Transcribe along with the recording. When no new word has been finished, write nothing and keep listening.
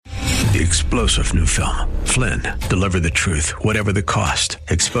The explosive new film, Flynn, deliver the truth, whatever the cost,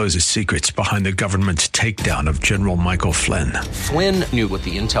 exposes secrets behind the government's takedown of General Michael Flynn. Flynn knew what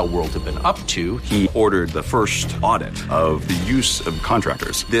the intel world had been up to. He ordered the first audit of the use of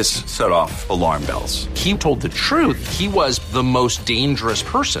contractors. This set off alarm bells. He told the truth. He was the most dangerous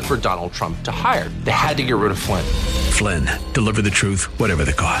person for Donald Trump to hire. They had to get rid of Flynn. Flynn, deliver the truth, whatever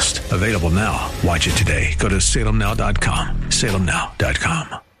the cost. Available now. Watch it today. Go to salemnow.com.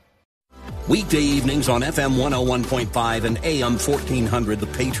 salemnow.com. Weekday evenings on FM 101.5 and AM 1400 The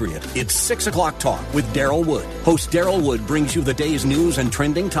Patriot. It's 6 o'clock talk with Daryl Wood. Host Daryl Wood brings you the day's news and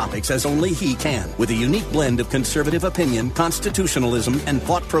trending topics as only he can, with a unique blend of conservative opinion, constitutionalism, and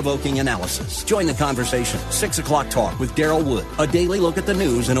thought-provoking analysis. Join the conversation. 6 o'clock talk with Daryl Wood. A daily look at the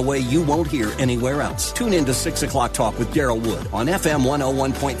news in a way you won't hear anywhere else. Tune in to 6 o'clock talk with Daryl Wood on FM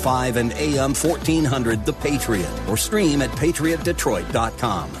 101.5 and AM 1400 The Patriot, or stream at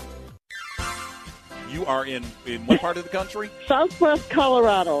patriotdetroit.com. You are in what part of the country? Southwest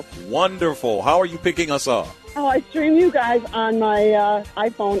Colorado. Wonderful. How are you picking us up? Oh, I stream you guys on my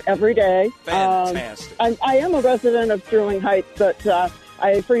iPhone every day. Fantastic. I am a resident of Sterling Heights, but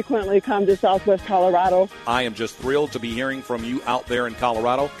I frequently come to Southwest Colorado. I am just thrilled to be hearing from you out there in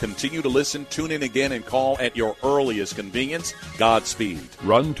Colorado. Continue to listen, tune in again, and call at your earliest convenience. Godspeed.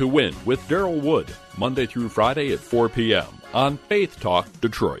 Run to Win with Daryl Wood, Monday through Friday at 4 p.m. on Faith Talk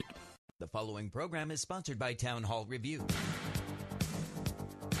Detroit. The following program is sponsored by Town Hall Review.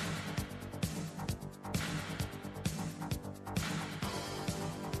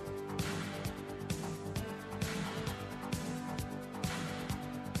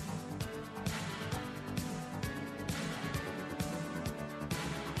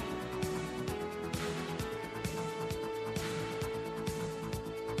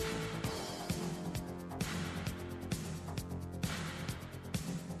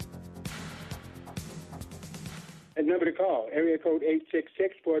 A number to call, area code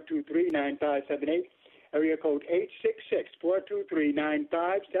 866-423-9578, area code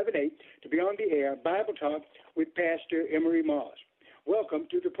 866-423-9578, to be on the air, Bible Talk with Pastor Emery Moss. Welcome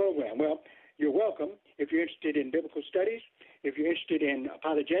to the program. Well, you're welcome if you're interested in biblical studies, if you're interested in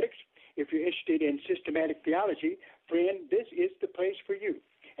apologetics, if you're interested in systematic theology. Friend, this is the place for you.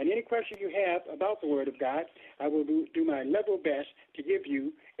 And any question you have about the Word of God, I will do my level best to give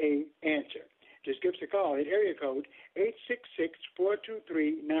you an answer. Just give us a call at area code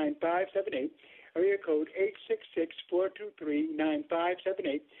 866-423-9578, area code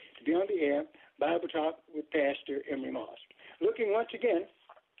 866-423-9578, to be on the air, Bible Talk with Pastor Emery Moss. Looking once again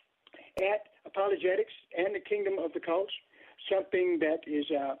at apologetics and the kingdom of the cults, something that is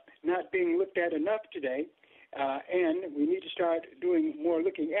not being looked at enough today, and we need to start doing more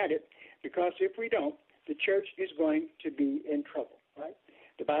looking at it, because if we don't, the church is going to be in trouble, right?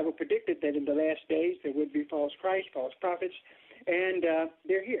 The Bible predicted that in the last days there would be false Christ, false prophets, and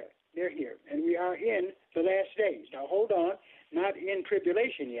they're here. They're here. And we are in the last days. Now, hold on, not in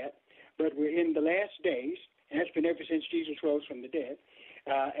tribulation yet, but we're in the last days, and that's been ever since Jesus rose from the dead,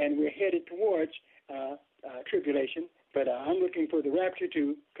 and we're headed towards tribulation, but I'm looking for the rapture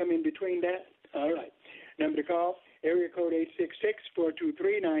to come in between that. All right. Number to call, area code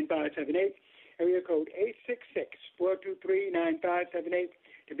 866-423-9578, area code 866-423-9578,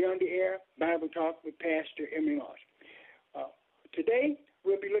 to be on the air, Bible Talk with Pastor Emery Moss. Today,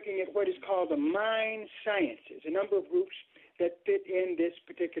 we'll be looking at what is called the mind sciences, a number of groups that fit in this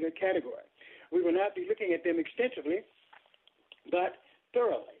particular category. We will not be looking at them extensively, but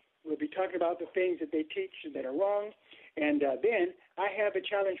thoroughly. We'll be talking about the things that they teach that are wrong, and then I have a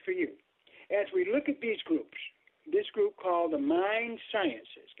challenge for you. As we look at these groups, this group called the mind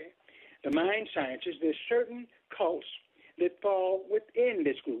sciences, okay? The mind sciences, there's certain cults that fall within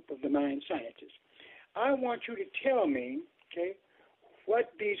this group of the mind sciences. I want you to tell me, okay,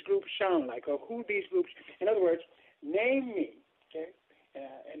 what these groups sound like, or who these groups, in other words, name me, okay?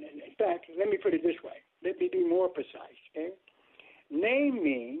 And in fact, let me put it this way. Let me be more precise, okay? Name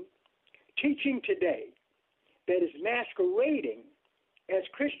me teaching today that is masquerading as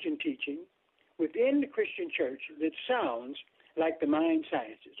Christian teaching within the Christian church that sounds like the mind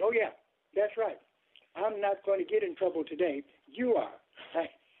sciences. Oh, yeah, that's right. I'm not going to get in trouble today. You are.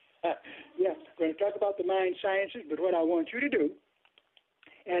 Yeah, I'm going to talk about the mind sciences, but what I want you to do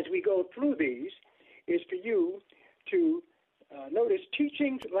as we go through these is for you to notice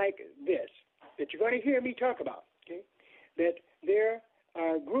teachings like this that you're going to hear me talk about, okay? That there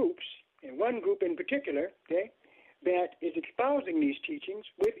are groups, and one group in particular, okay, that is espousing these teachings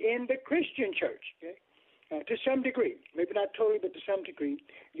within the Christian church, okay? To some degree, maybe not totally, but to some degree.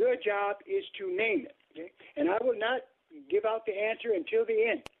 Your job is to name it, okay? And I will not give out the answer until the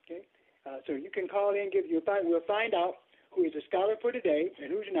end, okay? So you can call in, we'll find out who is a scholar for today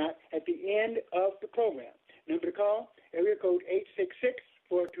and who's not at the end of the program. Number to call, area code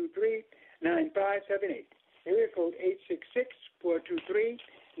 866-423-9578. Area code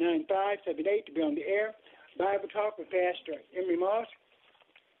 866-423-9578 to be on the air. Bible Talk with Pastor Emery Moss.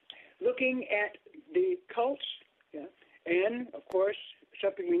 Looking at the cults, and, of course,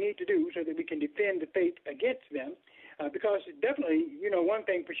 something we need to do so that we can defend the faith against them. Because definitely, one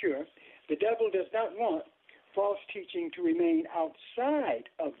thing for sure, the devil does not want false teaching to remain outside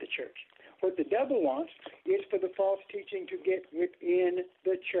of the church. What the devil wants is for the false teaching to get within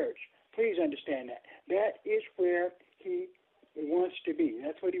the church. Please understand that. That is where he wants to be.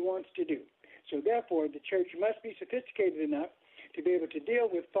 That's what he wants to do. So therefore, the church must be sophisticated enough to be able to deal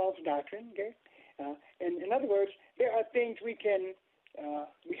with false doctrine. Okay, and in other words, there are things we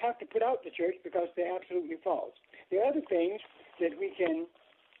have to put out the church because they're absolutely false. There are other things that we can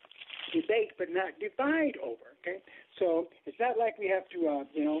debate but not divide over. Okay, so it's not like we have to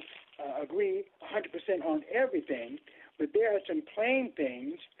agree 100% on everything, but there are some plain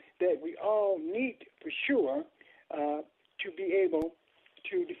things that we all need for sure to be able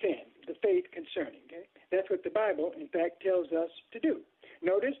to defend the faith concerning. Okay? That's what the Bible, in fact, tells us to do.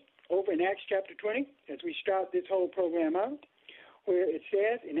 Notice over in Acts chapter 20, as we start this whole program out, where it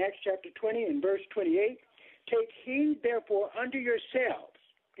says in Acts chapter 20 and verse 28, take heed therefore unto yourselves.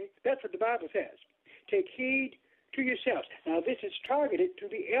 Okay? That's what the Bible says. Take heed to yourselves. Now, this is targeted to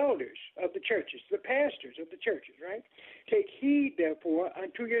the elders of the churches, the pastors of the churches, right? Take heed, therefore,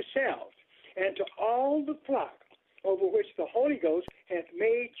 unto yourselves and to all the flock over which the Holy Ghost hath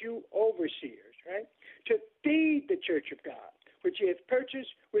made you overseers, right? To feed the church of God, which he hath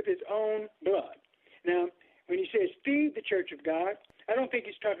purchased with his own blood. Now, when he says feed the church of God, I don't think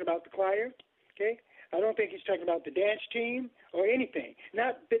he's talking about the choir, okay? I don't think he's talking about the dance team or anything.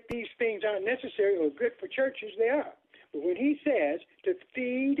 Not that these things aren't necessary or good for churches, they are. But when he says to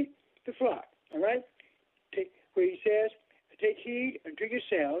feed the flock, all right, where he says, take heed unto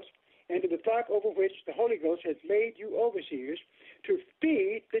yourselves and to the flock over which the Holy Ghost has made you overseers, to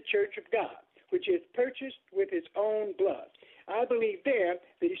feed the church of God, which is purchased with his own blood. I believe there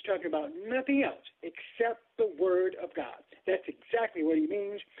that he's talking about nothing else except the Word of God. That's exactly what he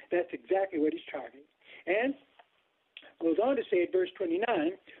means. That's exactly what he's targeting. And goes on to say at verse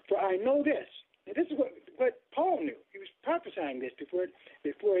 29, for I know this. And this is what Paul knew. He was prophesying this before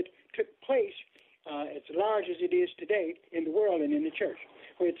it took place as large as it is today in the world and in the church.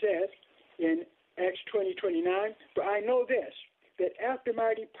 Where it says in Acts 20:29, for I know this, that after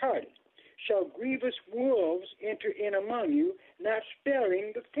my departing shall grievous wolves enter in among you, not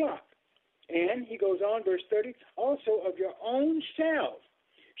sparing the flock. And he goes on, verse 30, also of your own selves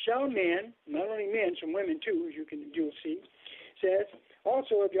shall men, not only men, some women too, as you'll see, says,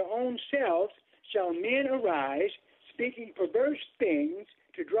 also of your own selves shall men arise, speaking perverse things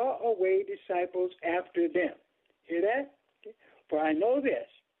to draw away disciples after them. Hear that? Okay. For I know this,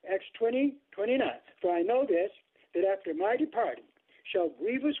 Acts 20:29, for I know this, that after my departing shall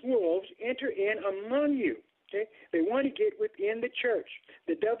grievous wolves enter in among you. Okay? They want to get within the church.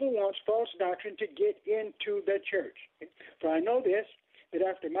 The devil wants false doctrine to get into the church. Okay? For I know this, that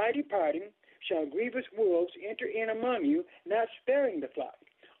after my departing shall grievous wolves enter in among you, not sparing the flock.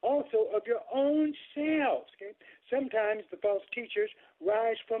 Also of your own selves. Okay? Sometimes the false teachers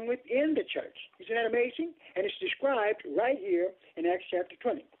rise from within the church. Isn't that amazing? And it's described right here in Acts chapter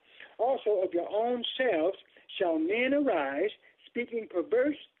 20. Also of your own selves shall men arise, speaking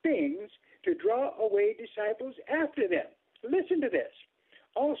perverse things to draw away disciples after them. Listen to this.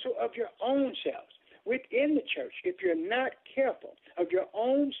 Also of your own selves, within the church, if you're not careful, of your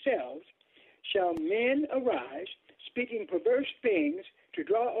own selves shall men arise, speaking perverse things to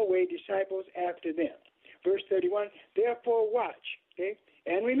draw away disciples after them. Verse 31, therefore watch, okay,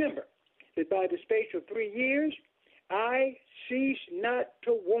 and remember that by the space of 3 years I cease not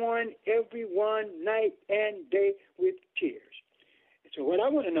to warn everyone night and day with tears. So what I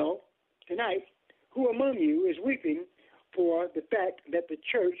want to know tonight, who among you is weeping for the fact that the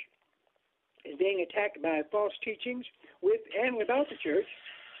church is being attacked by false teachings with and without the church,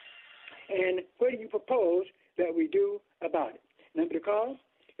 and what do you propose that we do about it? Number to call,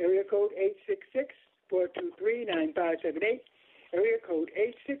 area code 866-423-9578, area code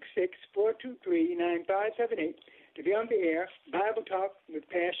 866-423-9578, to be on the air, Bible Talk with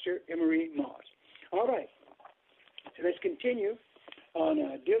Pastor Emery Moss. All right, so let's continue on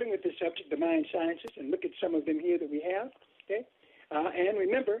dealing with the subject, the mind sciences, and look at some of them here that we have, okay? And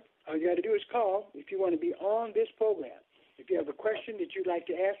remember, all you got to do is call if you want to be on this program. If you have a question that you'd like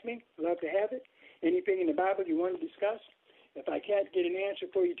to ask me, love to have it. Anything in the Bible you want to discuss. If I can't get an answer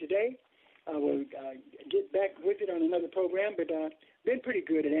for you today, I will get back with it on another program, but been pretty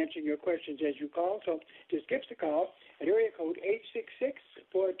good at answering your questions as you call. So just give us a call at area code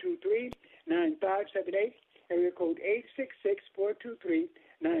 866-423-9578, area code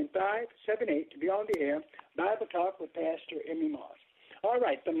 866-423-9578 to be on the air. Bible Talk with Pastor Emmy Moss. All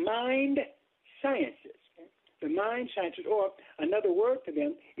right, the mind sciences. The mind sciences, or another word for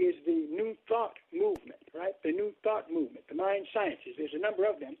them is the New Thought movement, right? The New Thought movement, the mind sciences. There's a number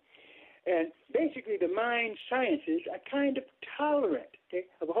of them. And basically the mind sciences are kind of tolerant, okay,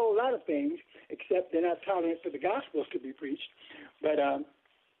 of a whole lot of things, except they're not tolerant for the gospel to be preached. But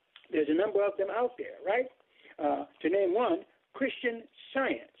there's a number of them out there, right? To name one, Christian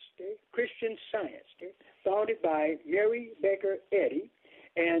Science, okay? Christian Science, okay? Founded by Mary Baker Eddy.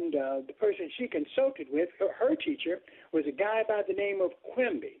 And the person she consulted with, her teacher, was a guy by the name of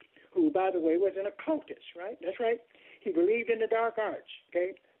Quimby, who, by the way, was an occultist, right? That's right. He believed in the dark arts,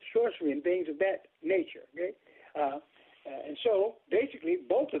 okay, sorcery and things of that nature, okay? And so, basically,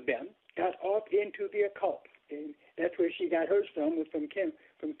 both of them got off into the occult. Okay? That's where she got hers from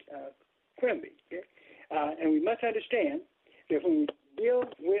Quimby, okay? And we must understand that when we deal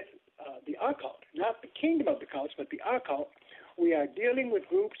with the occult, not the kingdom of the cults, but the occult, we are dealing with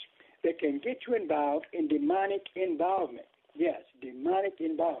groups that can get you involved in demonic involvement. Yes, demonic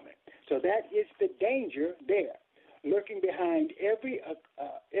involvement. So that is the danger there. Lurking behind every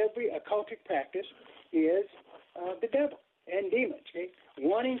occultic practice is the devil and demons, okay?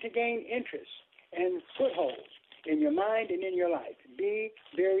 Wanting to gain interest and footholds in your mind and in your life. Be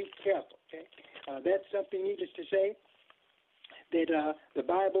very careful, okay? That's something, needless to say, that the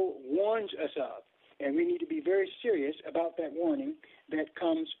Bible warns us of. And we need to be very serious about that warning that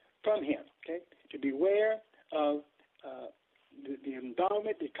comes from him, okay? To beware of the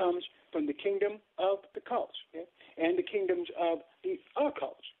involvement that comes from the kingdom of the cults, okay? And the kingdoms of the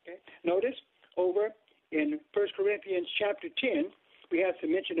occults, okay? Notice over in 1 Corinthians chapter 10, we have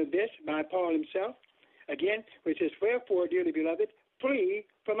some mention of this by Paul himself. Again, which says, "Wherefore, dearly beloved, flee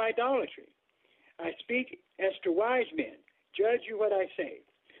from idolatry. I speak as to wise men. Judge you what I say.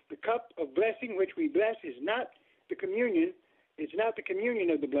 The cup of blessing which we bless is not the communion. It's not the communion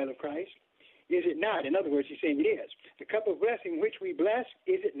of the blood of Christ. Is it not?" In other words, he's saying it is. "The cup of blessing which we bless,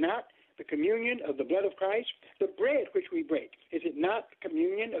 is it not the communion of the blood of Christ? The bread which we break, is it not the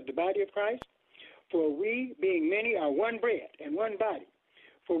communion of the body of Christ? For we, being many, are one bread and one body.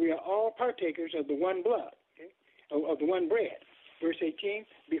 For we are all partakers of the one blood," okay? Of the one bread. Verse 18,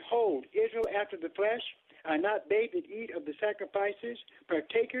 "Behold, Israel after the flesh, are not they that eat of the sacrifices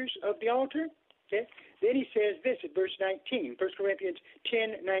partakers of the altar?" Okay. Then he says this at verse 19, 1 Corinthians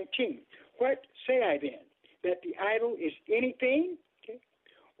 10:19. "What say I then? That the idol is anything? Okay.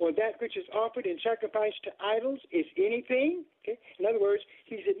 Or that which is offered in sacrifice to idols is anything?" Okay. In other words,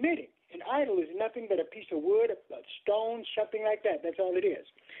 he's admitting an idol is nothing but a piece of wood, a stone, something like that. That's all it is.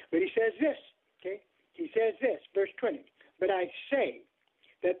 But he says this, okay. He says this, verse 20, "But I say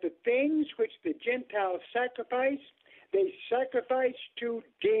that the things which the Gentiles sacrifice, they sacrifice to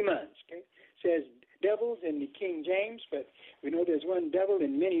demons." Okay? Says devils in the King James, but we know there's one devil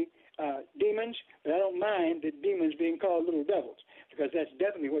and many demons, but I don't mind the demons being called little devils, because that's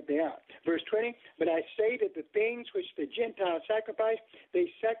definitely what they are. Verse 20, "But I say that the things which the Gentiles sacrifice, they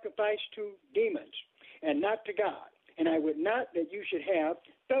sacrifice to demons, and not to God. And I would not that you should have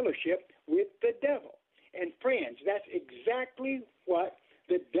fellowship with the devil." And friends, that's exactly what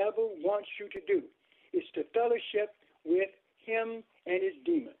the devil wants you to do, is to fellowship with him and his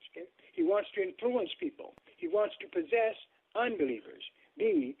demons. Okay? He wants to influence people. He wants to possess unbelievers.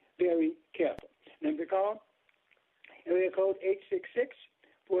 Be very careful. Number to call, area code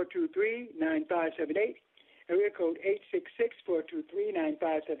 866-423-9578. Area code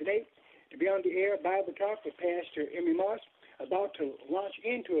 866-423-9578. To be on the air, Bible Talk with Pastor Emmy Moss, about to launch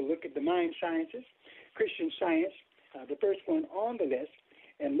into a look at the mind sciences, Christian Science, the first one on the list,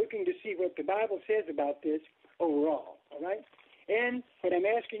 and looking to see what the Bible says about this overall, all right? And what I'm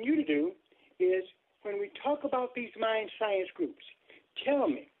asking you to do is, when we talk about these mind science groups, tell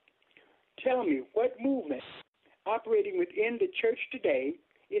me what movement operating within the church today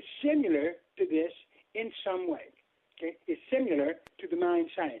is similar to this in some way, okay? It's similar to the mind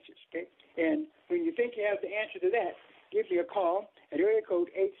sciences, okay? And when you think you have the answer to that, give me a call at area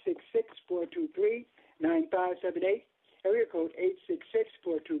code 866-423-9578. Area code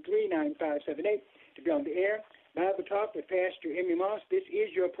 866-423-9578 to be on the air. Bible Talk with Pastor Emmy Moss. This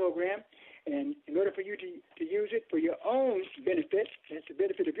is your program, and in order for you to use it for your own benefit, that's the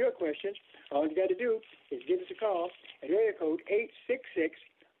benefit of your questions, all you got to do is give us a call at area code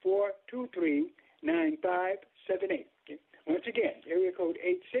 866-423-9578. Okay? Once again, area code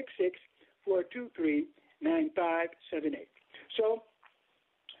 423-9578. So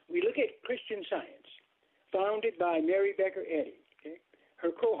we look at Christian Science, founded by Mary Baker Eddy. Okay?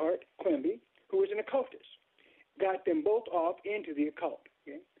 Her cohort, Quimby, who was an occultist, got them both off into the occult.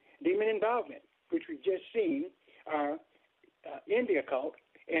 Okay? Demon involvement, which we've just seen, are in the occult,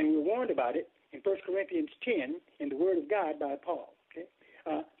 and we're warned about it in 1 Corinthians 10 in the Word of God by Paul. Okay?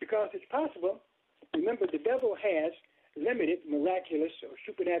 Because it's possible. Remember, the devil has limited miraculous or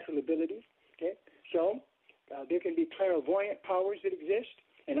supernatural abilities. Okay? So there can be clairvoyant powers that exist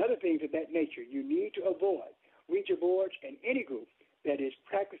and other things of that nature. You need to avoid Ouija boards and any group that is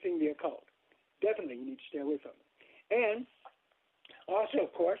practicing the occult. Definitely you need to stay away from it. And also,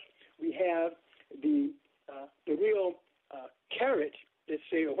 of course, we have the real carrot, let's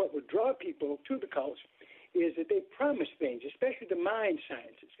say, or what would draw people to the cults is that they promise things, especially the mind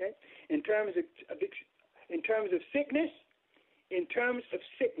sciences. Okay, in terms of sickness,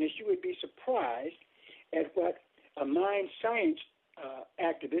 you would be surprised at what a mind science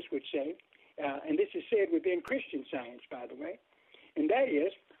activist would say, and this is said within Christian Science, by the way, and that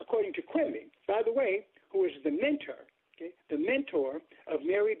is, according to Quimby, by the way, who is the mentor of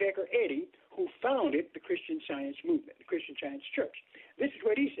Mary Baker Eddy, who founded the Christian Science movement, the Christian Science Church. This is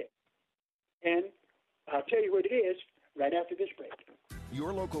what he said. And I'll tell you what it is right after this break.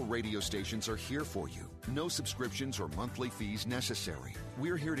 Your local radio stations are here for you. No subscriptions or monthly fees necessary.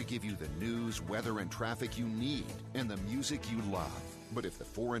 We're here to give you the news, weather, and traffic you need and the music you love. But if the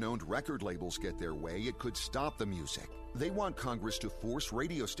foreign-owned record labels get their way, it could stop the music. They want Congress to force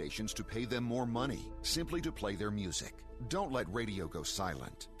radio stations to pay them more money, simply to play their music. Don't let radio go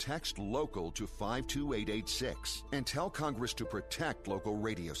silent. Text LOCAL to 52886 and tell Congress to protect local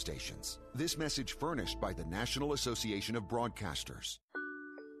radio stations. This message furnished by the National Association of Broadcasters.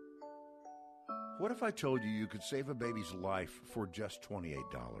 What if I told you could save a baby's life for just $28?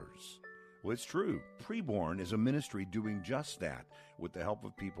 Well, it's true. Preborn is a ministry doing just that with the help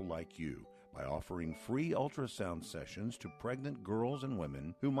of people like you by offering free ultrasound sessions to pregnant girls and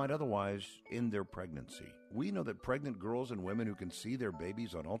women who might otherwise end their pregnancy. We know that pregnant girls and women who can see their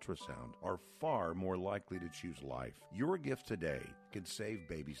babies on ultrasound are far more likely to choose life. Your gift today can save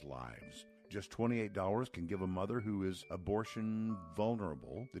babies' lives. Just $28 can give a mother who is abortion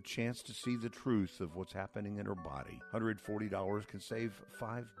vulnerable the chance to see the truth of what's happening in her body. $140 can save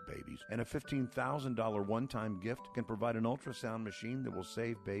 5 babies. And a $15,000 one-time gift can provide an ultrasound machine that will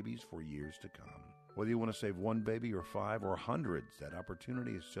save babies for years to come. Whether you want to save one baby or 5 or hundreds, that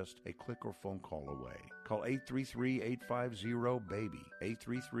opportunity is just a click or phone call away. Call 833-850-BABY,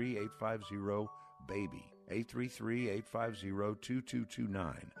 833-850-BABY,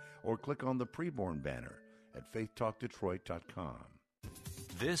 833-850-2229, or click on the Preborn banner at faithtalkdetroit.com.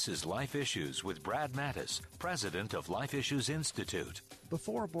 This is Life Issues with Brad Mattis, president of Life Issues Institute.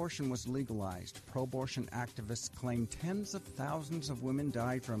 Before abortion was legalized, pro-abortion activists claimed tens of thousands of women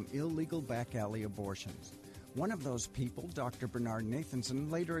died from illegal back-alley abortions. One of those people, Dr. Bernard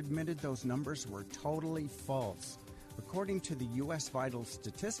Nathanson, later admitted those numbers were totally false. According to the U.S. Vital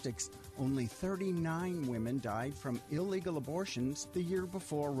Statistics, only 39 women died from illegal abortions the year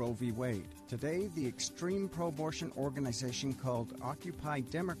before Roe v. Wade. Today, the extreme pro-abortion organization called Occupy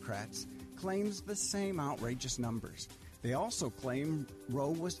Democrats claims the same outrageous numbers. They also claim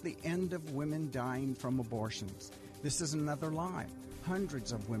Roe was the end of women dying from abortions. This is another lie.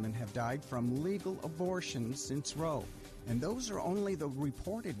 Hundreds of women have died from legal abortions since Roe. And those are only the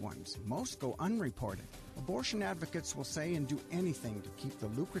reported ones. Most go unreported. Abortion advocates will say and do anything to keep the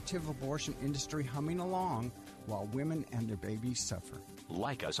lucrative abortion industry humming along while women and their babies suffer.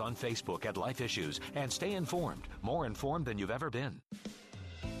 Like us on Facebook at Life Issues and stay informed, more informed than you've ever been.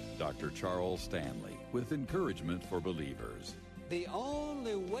 Dr. Charles Stanley with encouragement for believers. The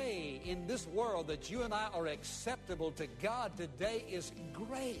only way in this world that you and I are acceptable to God today is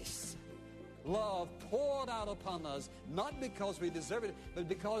grace. Love poured out upon us, not because we deserve it, but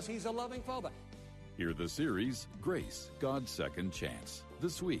because He's a loving Father. Hear the series, Grace, God's Second Chance,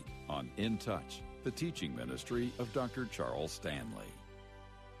 this week on In Touch, the teaching ministry of Dr. Charles Stanley.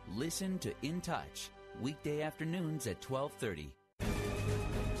 Listen to In Touch, weekday afternoons at 12:30.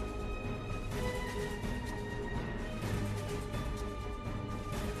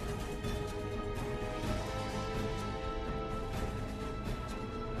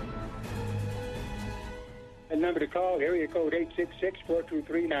 That number to call, area code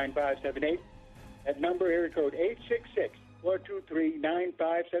 866-423-9578. That number, area code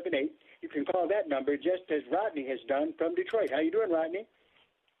 866-423-9578. You can call that number just as Rodney has done from Detroit. How you doing, Rodney?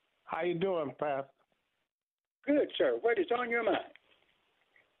 How you doing, Pastor? Good, sir. What is on your mind?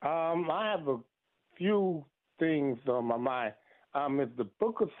 I have a few things on my mind. It's the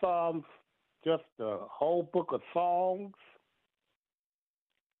book of Psalms just the whole book of songs?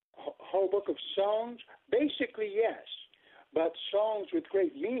 Whole book of songs? Basically, yes, but songs with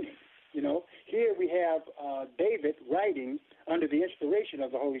great meaning. You know, here we have David writing under the inspiration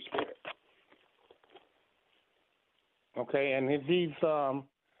of the Holy Spirit. Okay, and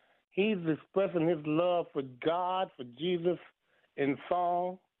he's expressing his love for God, for Jesus, in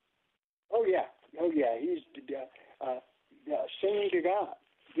song. Oh yeah. He's singing to God,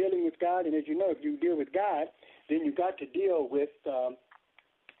 dealing with God, and as you know, if you deal with God, then you've got to deal with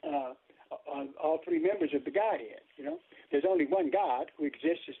all three members of the Godhead. You know, there's only one God who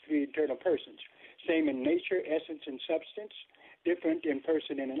exists as three eternal persons, same in nature, essence, and substance, different in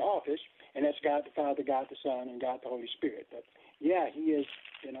person and in office, and that's God the Father, God the Son, and God the Holy Spirit. But yeah, he is.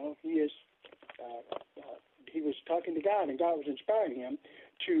 You know, he was talking to God, and God was inspiring him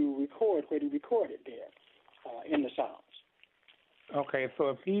to record what he recorded there in the Psalms. Okay, so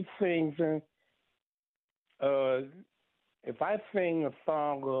if he sings, if I sing a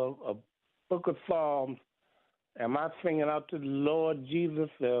song of a book of Psalms, am I singing out to the Lord Jesus?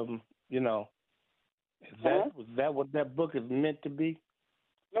 You know, is that what that book is meant to be?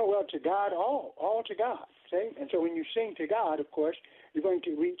 No, well, to God, all to God. See? And so when you sing to God, of course, you're going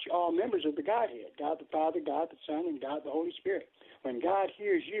to reach all members of the Godhead, God the Father, God the Son, and God the Holy Spirit. When God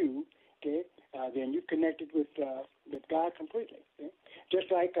hears you, okay, then you're connected with God completely. Okay?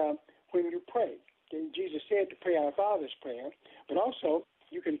 Just like when you pray. Okay? Jesus said to pray our Father's prayer, but also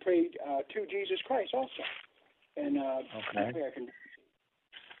you can pray to Jesus Christ also. And okay. prayer can be.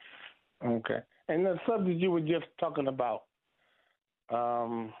 Okay. And the subject you were just talking about,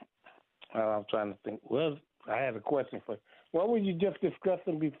 I'm trying to think. Well, I had a question for you. What were you just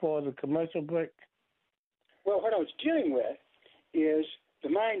discussing before the commercial break? Well, what I was dealing with is the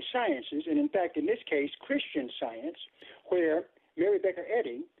mind sciences, and in fact, in this case, Christian Science, where Mary Baker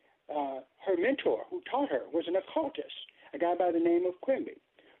Eddy, her mentor who taught her, was an occultist, a guy by the name of Quimby,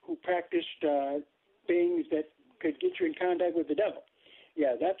 who practiced things that could get you in contact with the devil.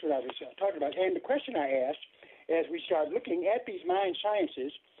 Yeah, that's what I was talking about. And the question I asked, as we start looking at these mind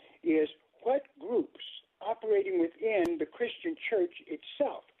sciences, is what groups operating within the Christian church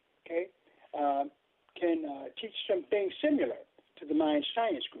itself, okay, can teach some things similar to the mind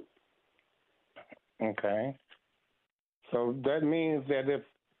science group. Okay. So that means that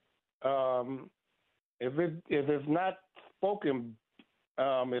if it's not spoken,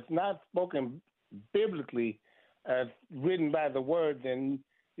 it's not spoken biblically as written by the word, then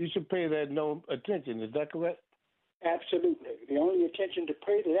you should pay that no attention. Is that correct? Absolutely. The only attention to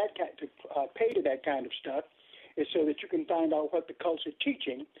pay to that kind of stuff is so that you can find out what the cults are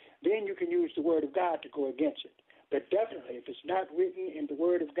teaching. Then you can use the Word of God to go against it. But definitely, if it's not written in the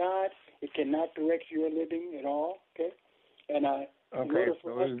Word of God, it cannot direct your living at all. Okay. And okay.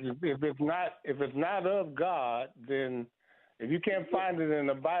 So if it's not of God, then if you can't find it in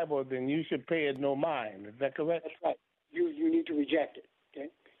the Bible, then you should pay it no mind. Is that correct? That's right. You need to reject it. Okay.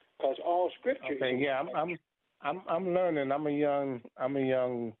 Because all Scripture. Okay. Yeah. I'm learning. I'm a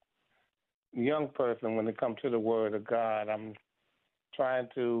young person when it comes to the Word of God. I'm trying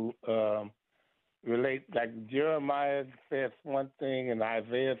to relate, like Jeremiah says one thing and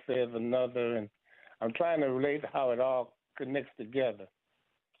Isaiah says another, and I'm trying to relate how it all connects together.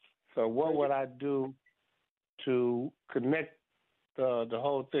 So what would I do to connect the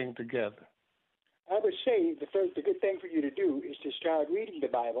whole thing together? I would say the good thing for you to do is to start reading the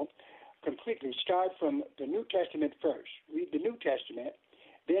Bible completely. Start from the New Testament first. Read the New Testament.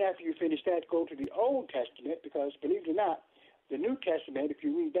 Then after you finish that, go to the Old Testament, because believe it or not, the New Testament, if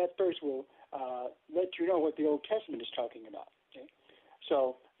you read that first, will let you know what the Old Testament is talking about. Okay?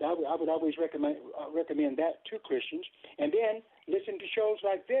 So I would always recommend that to Christians. And then listen to shows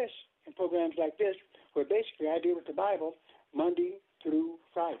like this and programs like this, where basically I deal with the Bible Monday through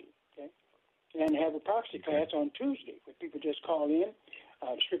Friday. Okay? And have a proxy class on Tuesday, where people just call in,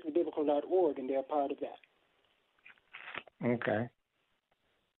 strictlybiblical.org, and they're part of that. Okay.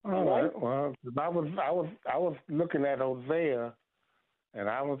 All right. Well, I was looking at Hosea, and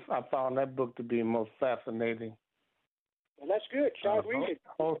I found that book to be most fascinating. Well, that's good. Start reading.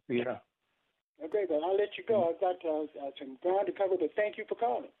 Hosea. Okay, well, I'll let you go. I've got some ground to cover, but thank you for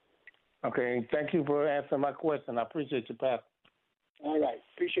calling. Okay, thank you for answering my question. I appreciate you, Pastor. All right,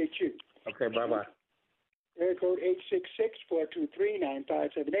 appreciate you. Okay, bye-bye. Area code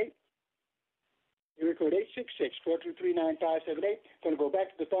 866-423-9578. Area code 866-423-9578. Going to go back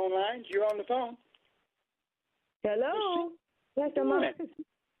to the phone lines. You're on the phone. Hello, Pastor Marcus.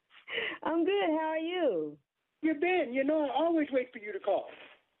 I'm good. How are you? You've been. You know, I always wait for you to call.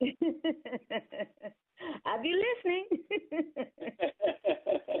 I'll be listening.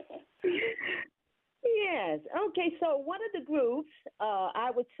 Okay, so one of the groups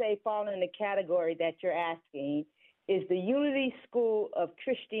I would say fall in the category that you're asking is the Unity School of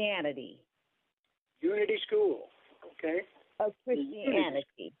Christianity. Unity School, okay? Of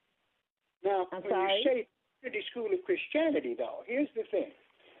Christianity. Now, I'm when sorry? you say Unity School of Christianity, though, here's the thing.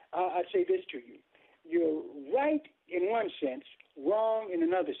 I'd say this to you. You're right in one sense, wrong in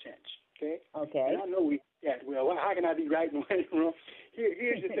another sense, okay? Okay. And I know well, how can I be right and one is wrong?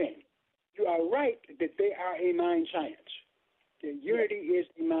 Here's the thing. You are right that they are a mind science. The Unity is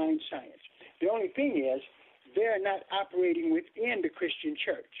a mind science. The only thing is they're not operating within the Christian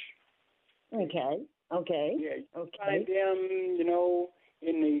church. Okay. Yeah, you find them,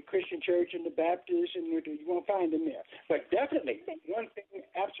 in the Christian church and the Baptist, and you won't find them there. But definitely, one thing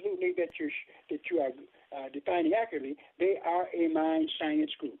absolutely that you are defining accurately, they are a mind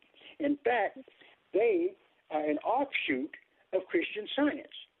science group. In fact, they are an offshoot of Christian Science.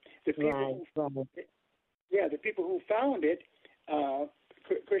 The people the people who founded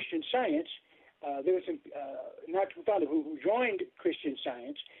Christian Science, there was some who joined Christian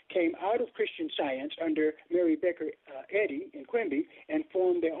Science, came out of Christian Science under Mary Baker Eddy in Quimby and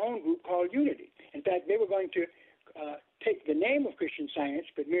formed their own group called Unity. In fact, they were going to take the name of Christian Science,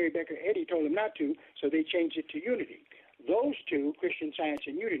 but Mary Baker Eddy told them not to, so they changed it to Unity. Those two, Christian Science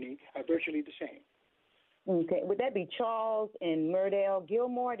and Unity, are virtually the same. Okay. Would that be Charles and Murdale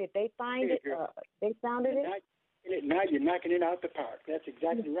Gilmore? Did they find it? They founded it? Now you're knocking it out the park. That's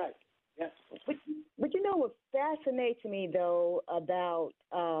exactly right. Yeah. But you know what fascinates me, though, about,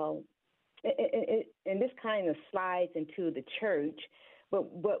 and this kind of slides into the church,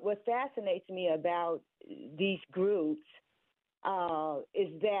 but what fascinates me about these groups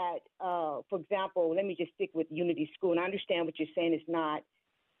is that, for example, let me just stick with Unity School, and I understand what you're saying is not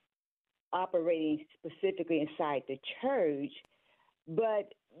operating specifically inside the church,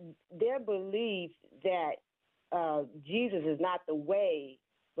 but their belief that Jesus is not the way,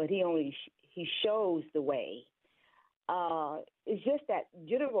 but he shows the way. It's just that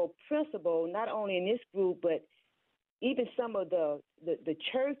general principle, not only in this group, but even some of the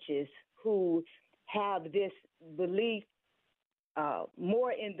churches who have this belief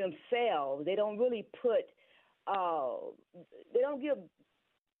more in themselves. They don't really they don't give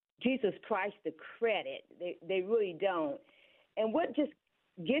Jesus Christ the credit. They really don't. And what just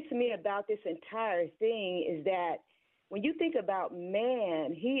gets me about this entire thing is that when you think about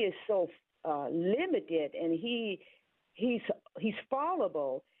man, he is so limited, and he's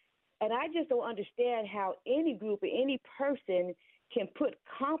fallible. And I just don't understand how any group or any person can put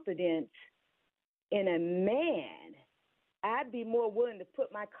confidence in a man. I'd be more willing to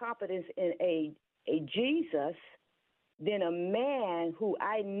put my confidence in a Jesus than a man who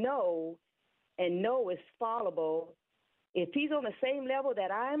I know is fallible. If he's on the same level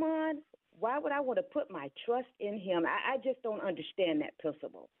that I'm on, why would I want to put my trust in him? I just don't understand that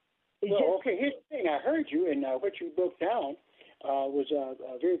principle. Here's the thing. I heard you, and what you broke down was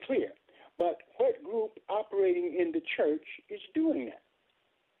very clear. But what group operating in the church is doing that?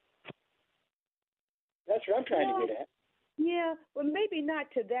 That's what I'm trying to get at. Yeah, well, maybe not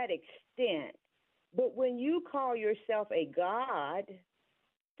to that extent. But when you call yourself a God,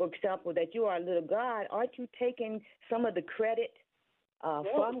 for example, that you are a little God, aren't you taking some of the credit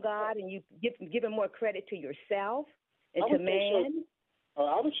from God, and you giving more credit to yourself and to man?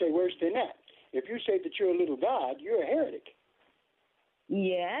 I would say worse than that. If you say that you're a little God, you're a heretic.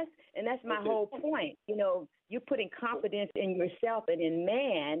 Yes, and that's my whole point. You're putting confidence in yourself and in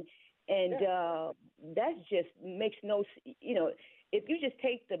man, and that just makes no, if you just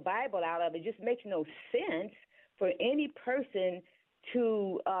take the Bible out of it, it just makes no sense for any person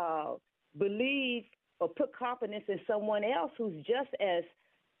to believe or put confidence in someone else who's just as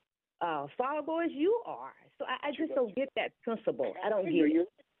fallible as you are. So I just don't get that principle. I don't get it.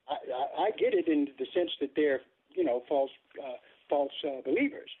 I get it in the sense that they're, false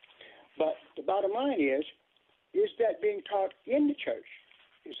believers. But the bottom line is that being taught in the church?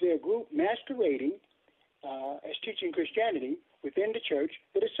 Is there a group masquerading as teaching Christianity within the church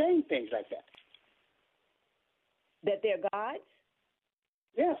that are saying things like that? That they're gods?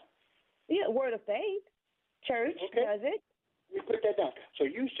 Yeah. Yeah, word of faith. Church does it. You put that down. So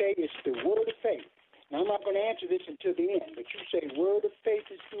you say it's the word of faith. Now, I'm not going to answer this until the end, but you say word of faith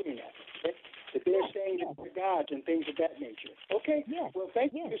is doing that. Okay? That they're saying that they're gods and things of that nature. Okay? Yes. Well,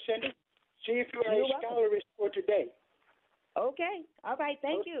 thank you, Cindy. See if you are a scholarist for today. Okay. All right.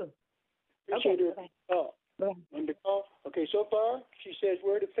 Thank you. Appreciate okay. her call. Number call. Okay, so far, she says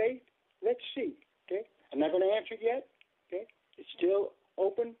word of faith. Let's see. Okay? I'm not going to answer it yet. Okay? It's still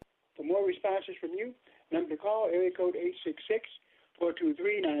open for more responses from you. Number to call, area code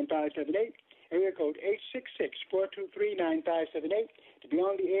 866-423-9578. Area code 866-423-9578 to be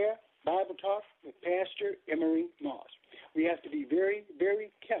on the air, Bible Talk with Pastor Emery Moss. We have to be very,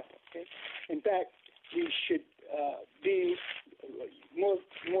 very careful. Okay? In fact, we should be more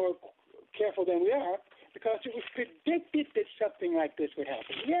careful than we are, because it was predicted that something like this would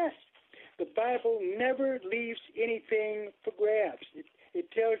happen. Yes, the Bible never leaves anything for grabs.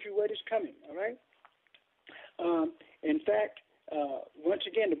 It tells you what is coming, all right? In fact, once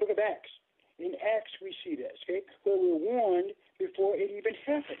again, the book of Acts. In Acts, we see this, okay, where we're warned before it even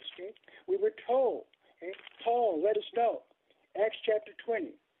happens, okay? We were told, okay? Paul let us know. Acts chapter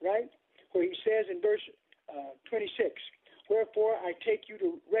 20, right, where he says in verse 26, wherefore I take you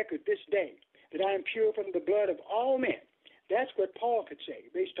to record this day that I am pure from the blood of all men. That's what Paul could say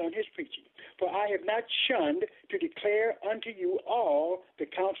based on his preaching. For I have not shunned to declare unto you all the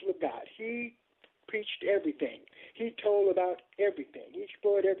counsel of God. He preached everything. He told about everything. He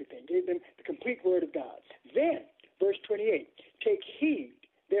explored everything, gave them the complete word of God. Then, verse 28, take heed,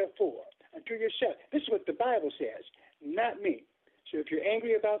 therefore, unto yourself. This is what the Bible says, not me. So if you're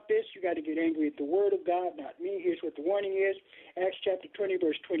angry about this, you got to get angry at the word of God, not me. Here's what the warning is. Acts chapter 20,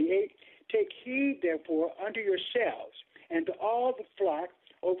 verse 28. Take heed, therefore, unto yourselves and to all the flock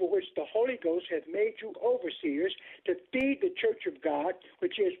over which the Holy Ghost hath made you overseers to feed the church of God,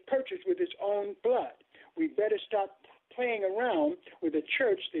 which he has purchased with his own blood. We better stop playing around with a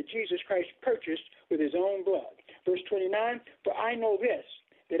church that Jesus Christ purchased with his own blood. Verse 29, for I know this,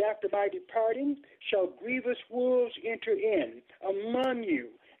 that after my departing shall grievous wolves enter in among you,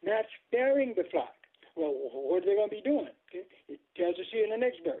 not sparing the flock. Well, what are they going to be doing? Okay? It tells us here in the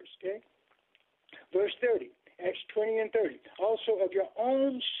next verse. Okay? Verse 30, Acts 20 and 30. Also of your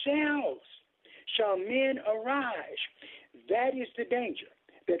own selves shall men arise. That is the danger,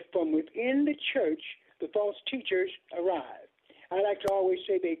 that from within the church the false teachers arrive. I like to always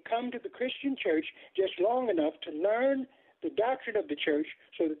say they come to the Christian church just long enough to learn the doctrine of the church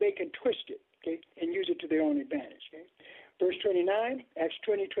so that they can twist it, okay, and use it to their own advantage. Okay? Verse 29, Acts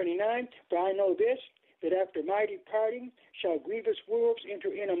 20:29. For I know this, that after my departing shall grievous wolves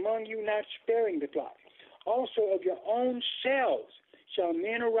enter in among you, not sparing the flock. Also of your own selves shall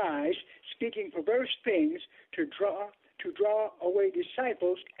men arise, speaking perverse things to draw away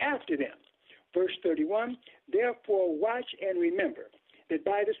disciples after them. Verse 31, therefore watch and remember that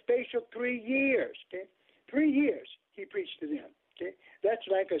by the space of 3 years, okay, 3 years he preached to them. Okay, that's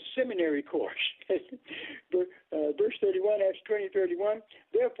like a seminary course. Verse 31, Acts 20:31.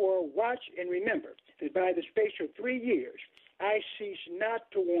 Therefore watch and remember that by the space of 3 years I cease not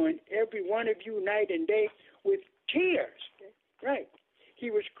to warn every one of you night and day with tears. Okay? Right. He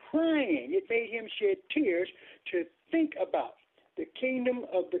was crying. It made him shed tears to think about the kingdom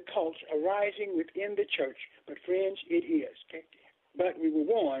of the cults arising within the church. But friends, it is. Okay? But we were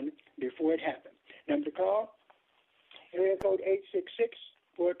warned before it happened. Number to call, area code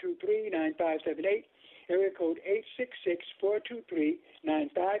 866-423-9578. Area code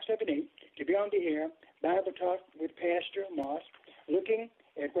 866-423-9578 to be on the air. Bible Talk with Pastor Moss, looking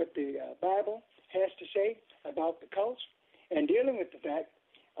at what the Bible has to say about the cults and dealing with the fact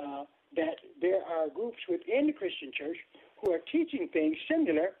that there are groups within the Christian church who are teaching things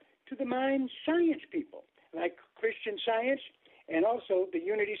similar to the mind science people, like Christian Science and also the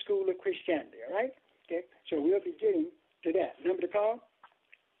Unity School of Christianity, all right? Okay, so we'll be getting to that. Number to call,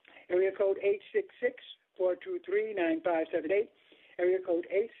 area code 866-423-9578, area code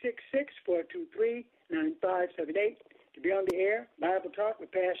 866-423-9578 to be on the air, Bible Talk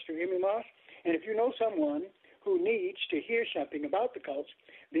with Pastor Emery Moss. And if you know someone who needs to hear something about the cults,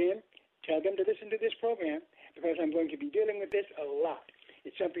 then tell them to listen to this program, because I'm going to be dealing with this a lot.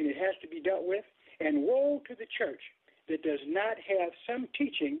 It's something that has to be dealt with, and woe to the church that does not have some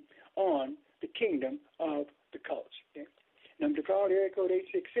teaching on the kingdom of the cults. Okay? Number to call, area code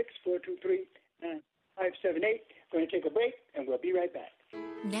 866-423-9578. Going to take a break, and we'll be right back.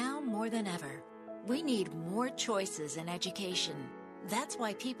 Now more than ever, we need more choices in education. That's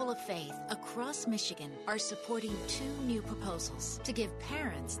why people of faith across Michigan are supporting 2 new proposals to give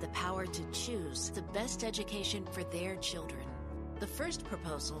parents the power to choose the best education for their children. The first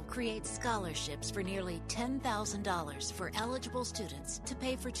proposal creates scholarships for nearly $10,000 for eligible students to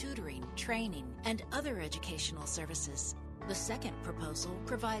pay for tutoring, training, and other educational services. The second proposal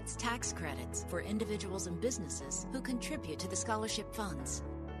provides tax credits for individuals and businesses who contribute to the scholarship funds.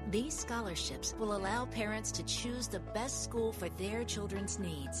 These scholarships will allow parents to choose the best school for their children's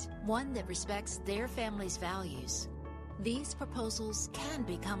needs, one that respects their family's values. These proposals can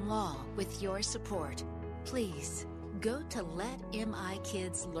become law with your support. Please go to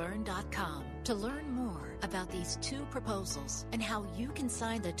letmikidslearn.com to learn more about these 2 proposals and how you can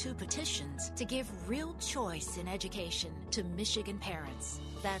sign the 2 petitions to give real choice in education to Michigan parents.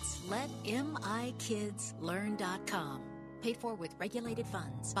 That's LetMIKidsLearn.com. Paid for with regulated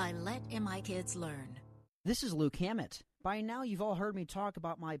funds by Let MI Kids Learn. This is Luke Hammett. By now, you've all heard me talk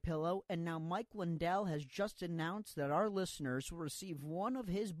about MyPillow, and now Mike Lindell has just announced that our listeners will receive one of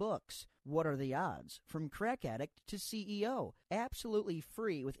his books, What Are the Odds? From Crack Addict to CEO, absolutely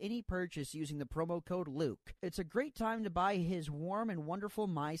free with any purchase using the promo code Luke. It's a great time to buy his warm and wonderful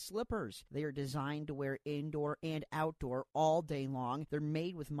My Slippers. They are designed to wear indoor and outdoor all day long. They're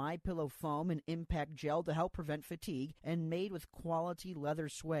made with MyPillow foam and impact gel to help prevent fatigue, and made with quality leather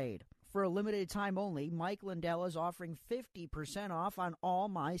suede. For a limited time only, Mike Lindell is offering 50% off on all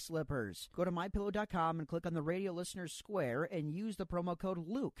My Slippers. Go to MyPillow.com and click on the Radio Listeners Square and use the promo code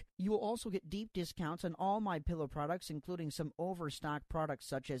Luke. You will also get deep discounts on all MyPillow products, including some overstock products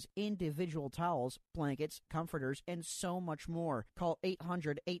such as individual towels, blankets, comforters, and so much more. Call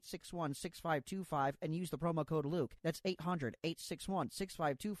 800-861-6525 and use the promo code Luke. That's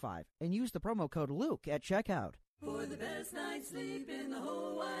 800-861-6525 and use the promo code Luke at checkout. For the best night's sleep in the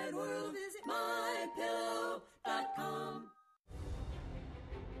whole wide world, visit MyPillow.com.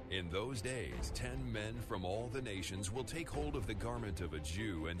 In those days, 10 men from all the nations will take hold of the garment of a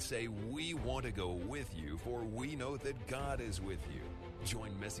Jew and say, "We want to go with you, for we know that God is with you."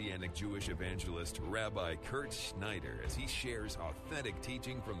 Join Messianic Jewish evangelist Rabbi Kurt Schneider as he shares authentic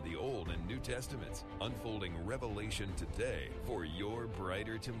teaching from the Old and New Testaments, unfolding revelation today for your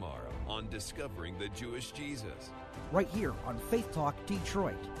brighter tomorrow on Discovering the Jewish Jesus. Right here on Faith Talk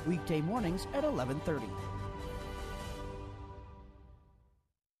Detroit, weekday mornings at 11:30.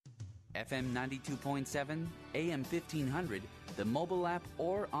 FM 92.7, AM 1500, the mobile app,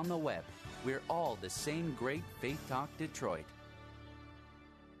 or on the web. We're all the same great Faith Talk Detroit.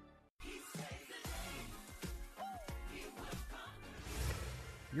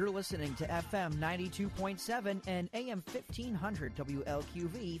 You're listening to FM 92.7 and AM 1500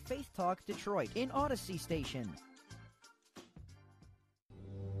 WLQV Faith Talk Detroit in Odyssey Station.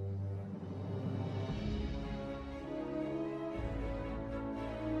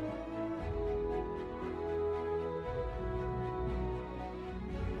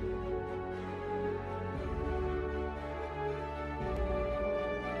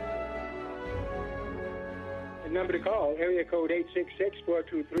 Number to call, area code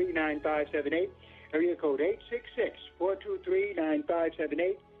 866-423-9578, area code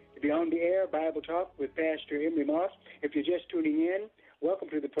 866-423-9578, to be on the air, Bible Talk with Pastor Emery Moss. If you're just tuning in, welcome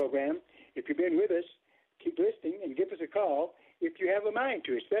to the program. If you've been with us, keep listening and give us a call if you have a mind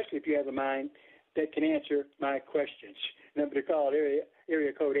to, especially if you have a mind that can answer my questions. Number to call,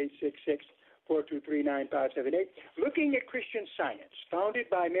 area code 866-423-9578. Looking at Christian Science, founded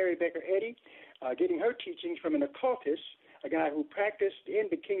by Mary Baker Eddy, getting her teachings from an occultist, a guy who practiced in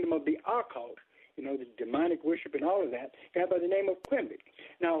the kingdom of the occult, the demonic worship and all of that, a guy by the name of Quimby.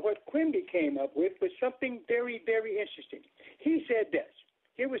 Now, what Quimby came up with was something very, very interesting. He said this.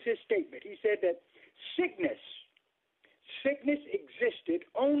 Here was his statement. He said that sickness existed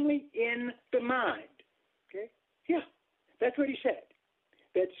only in the mind. Okay? Yeah, that's what he said.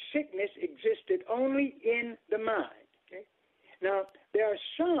 That sickness existed only in the mind. Okay? Now, there are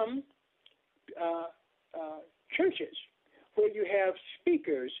some churches where you have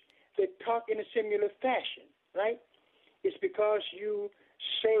speakers that talk in a similar fashion, right? It's because you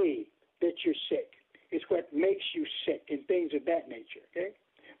say that you're sick. It's what makes you sick and things of that nature, okay?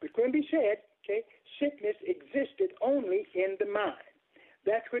 But Quimby said, okay, sickness existed only in the mind.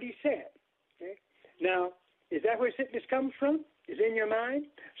 That's what he said, okay? Now, is that where sickness comes from? Is in your mind?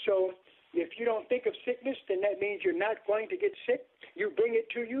 So if you don't think of sickness, then that means you're not going to get sick. You bring it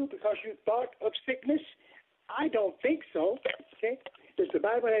to you because you thought of sickness? I don't think so. Okay? Does the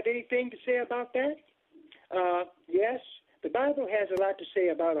Bible have anything to say about that? Yes, the Bible has a lot to say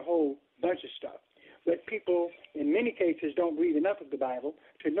about a whole bunch of stuff. But people, in many cases, don't read enough of the Bible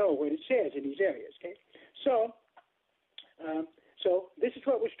to know what it says in these areas. Okay? So this is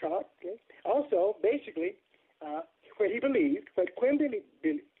what was taught. Okay? Also, basically, what he believed, what Quimby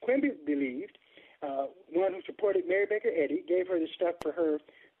believed, one who supported Mary Baker Eddy, gave her the stuff for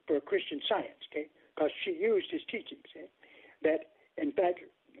Christian Science, okay, because she used his teachings. Okay? That, in fact,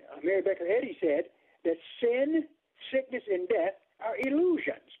 Mary Baker Eddy said that sin, sickness, and death are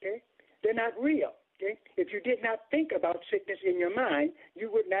illusions. Okay? They're not real. Okay? If you did not think about sickness in your mind, you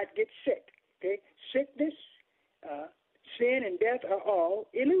would not get sick. Okay? Sickness, sin, and death are all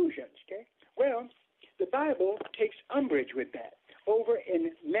illusions. Okay? Well, the Bible takes umbrage with that. Over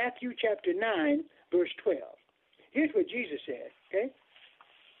in Matthew chapter 9, verse 12. Here's what Jesus said, okay?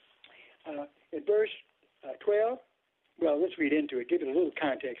 In verse 12, well, let's read into it. Give it a little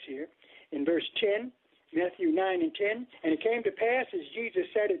context here. In verse 10, Matthew 9 and 10, and it came to pass as Jesus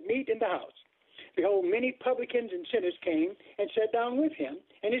sat at meat in the house, behold, many publicans and sinners came and sat down with him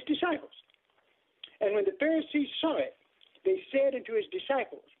and his disciples. And when the Pharisees saw it, they said unto his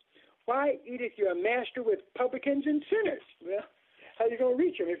disciples, why eateth your master with publicans and sinners? Well, how are you going to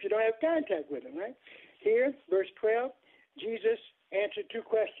reach him if you don't have contact with him, right? Here, verse 12, Jesus answered two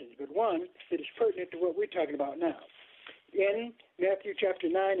questions, but one that is pertinent to what we're talking about now. In Matthew chapter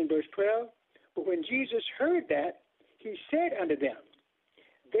 9 and verse 12, but when Jesus heard that, he said unto them,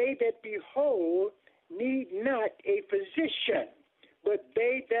 they that be whole need not a physician, but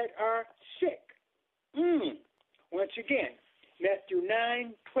they that are sick. Once again, Matthew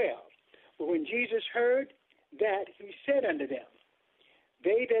 9, 12. But when Jesus heard that, he said unto them,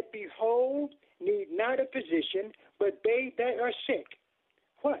 they that be whole need not a physician, but they that are sick.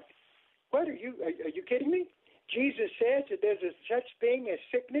 What? What are you kidding me? Jesus says that there's a such thing as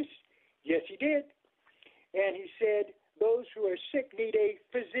sickness. Yes, he did. And he said those who are sick need a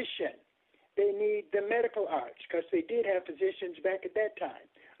physician. They need the medical arts, because they did have physicians back at that time.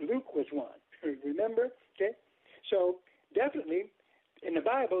 Luke was one. Remember? Okay? So definitely in the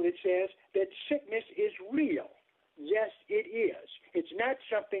Bible it says that sickness is real. Yes, it is. It's not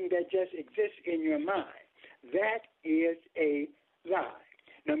something that just exists in your mind. That is a lie.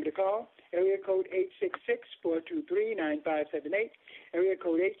 Number to call, area code 866-423-9578, area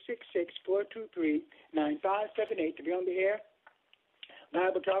code 866-423-9578 to be on the air.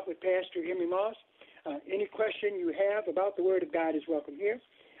 Bible Talk with Pastor Emery Moss. Any question you have about the Word of God is welcome here.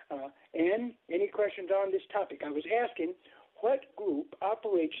 And any questions on this topic. I was asking what group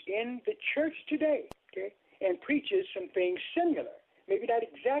operates in the church today, okay, and preaches some things similar. Maybe not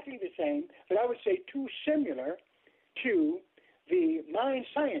exactly the same, but I would say too similar to the mind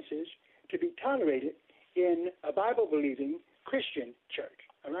sciences to be tolerated in a Bible-believing Christian church.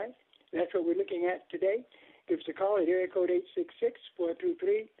 All right? That's what we're looking at today. Give us a call at area code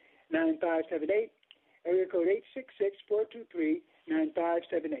 866-423-9578, area code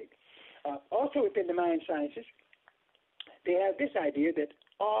 866-423-9578. Also within the mind sciences, they have this idea that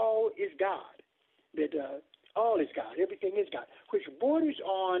all is God, that all is God, everything is God, which borders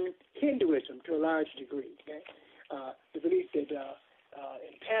on Hinduism to a large degree, okay? The belief that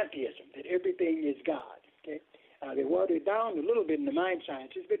in pantheism, that everything is God, okay? They water it down a little bit in the mind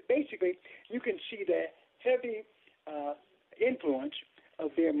sciences, but basically you can see the heavy influence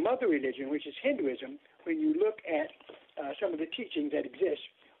of their mother religion, which is Hinduism, when you look at some of the teachings that exist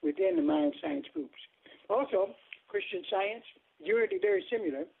within the mind science groups. Also, Christian Science, Unity very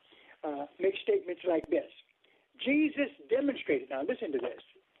similar, makes statements like this. Jesus demonstrated, now listen to this,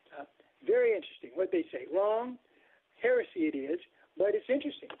 very interesting what they say. Wrong, heresy it is, but it's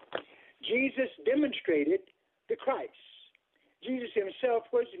interesting. Jesus demonstrated the Christ. Jesus himself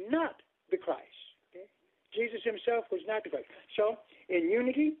was not the Christ. Okay? Jesus himself was not the Christ. So, in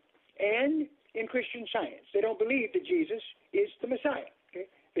Unity and in Christian Science, they don't believe that Jesus is the Messiah. Okay?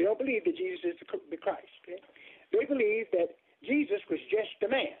 They don't believe that Jesus is the Christ. Okay? They believe that Jesus was just a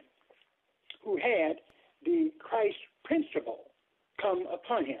man who had the Christ principle come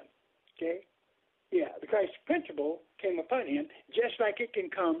upon him. Okay? Yeah, the Christ principle came upon him just like it can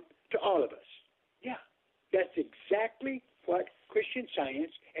come to all of us. Yeah, that's exactly what Christian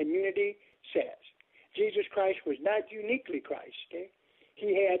Science and Unity says. Jesus Christ was not uniquely Christ. Okay?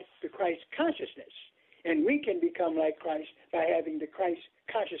 He had the Christ consciousness, and we can become like Christ by having the Christ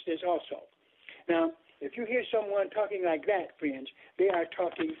consciousness also. Now, if you hear someone talking like that, friends, they are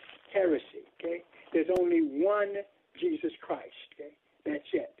talking heresy. Okay? There's only one Jesus Christ. Okay?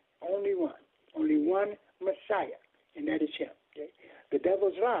 That's it. Only one. Only one Messiah, and that is him. Okay? The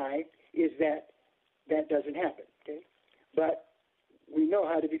devil's lie is that that doesn't happen. Okay? But we know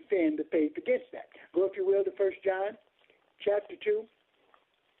how to defend the faith against that. Go, if you will, to 1 John chapter 2.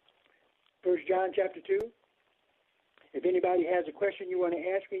 1 John chapter 2. If anybody has a question you want to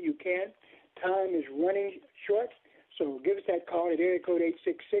ask me, you can. Time is running short, so give us that call at area code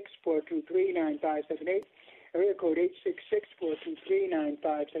 866-423-9578, area code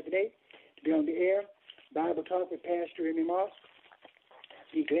 866-423-9578 to be on the air. Bible Talk with Pastor Emery Moss.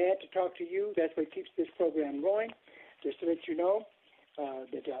 Be glad to talk to you. That's what keeps this program going. Just to let you know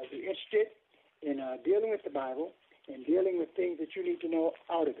that we're interested in dealing with the Bible and dealing with things that you need to know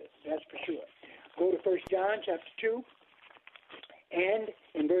out of it. That's for sure. Go to 1 John chapter 2. And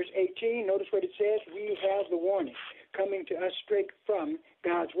in verse 18, notice what it says. We have the warning coming to us straight from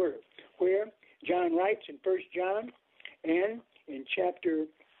God's Word, where John writes in 1 John and in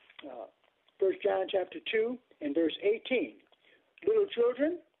 1 John chapter 2 and verse 18, little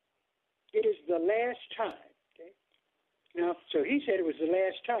children, it is the last time. Now, so he said it was the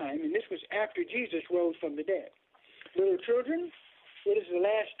last time, and this was after Jesus rose from the dead. Little children, it is the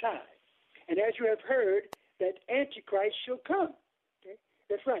last time. And as you have heard, that Antichrist shall come. Okay?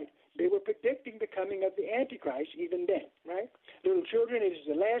 That's right. They were predicting the coming of the Antichrist even then, right? Little children, it is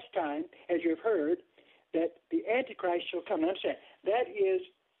the last time, as you have heard, that the Antichrist shall come. Now, understand, that is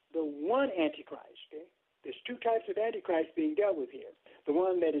the one Antichrist. Okay? There's two types of Antichrist being dealt with here. The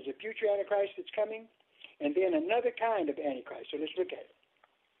one that is a future Antichrist that's coming, and then another kind of Antichrist. So let's look at it.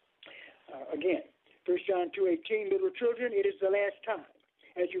 Again, 1 John 2:18, little children, it is the last time.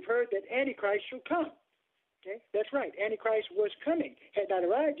 As you've heard, that Antichrist shall come. Okay, that's right. Antichrist was coming. Had not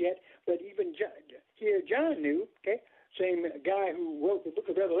arrived yet, but even John knew, okay, same guy who wrote the book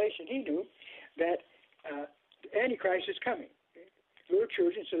of Revelation, he knew that Antichrist is coming. Okay? Little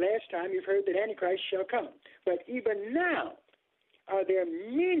children, it's the last time you've heard that Antichrist shall come. But even now are there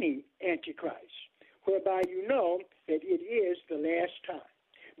many Antichrists, whereby you know that it is the last time.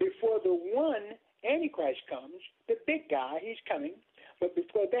 Before the one Antichrist comes, the big guy, he's coming, but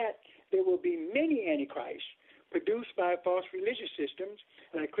before that, there will be many Antichrists produced by false religious systems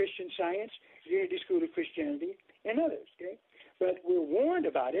like Christian Science, Unity School of Christianity, and others. Okay? But we're warned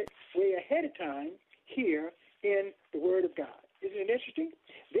about it way ahead of time here in the Word of God. Isn't it interesting?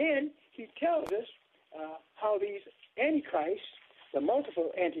 Then he tells us how these Antichrists, the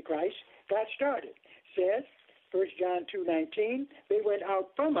multiple Antichrists, got started. It says, 1 John 2:19, they went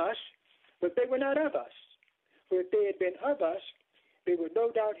out from us, but they were not of us. For if they had been of us, they would no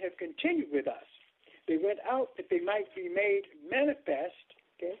doubt have continued with us. They went out that they might be made manifest.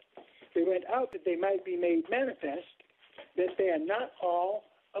 Okay? They went out that they might be made manifest that they are not all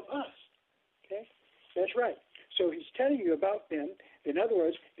of us. Okay? That's right. So he's telling you about them. In other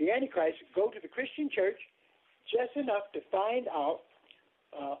words, the Antichrists go to the Christian church just enough to find out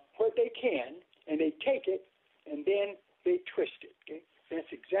what they can, and they take it, and then they twist it. Okay?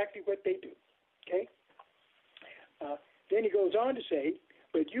 That's exactly what they do. Okay? Then he goes on to say,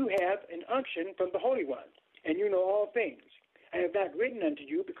 but you have an unction from the Holy One, and you know all things. I have not written unto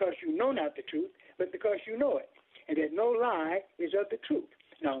you because you know not the truth, but because you know it, and that no lie is of the truth.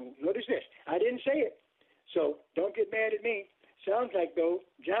 Now, notice this. I didn't say it, so don't get mad at me. Sounds like, though,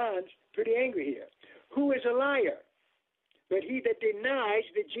 John's pretty angry here. Who is a liar? But he that denies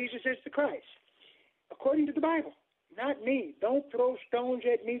that Jesus is the Christ. According to the Bible, not me. Don't throw stones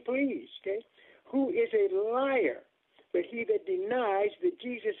at me, please. Okay? Who is a liar? But he that denies that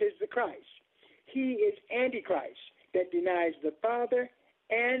Jesus is the Christ. He is Antichrist, that denies the Father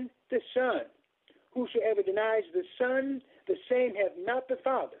and the Son. Whosoever denies the Son, the same hath not the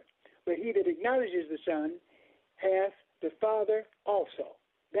Father. But he that acknowledges the Son hath the Father also.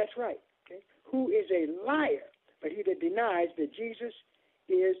 That's right. Okay? Who is a liar? But he that denies that Jesus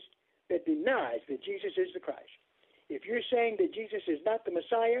is the Christ. If you're saying that Jesus is not the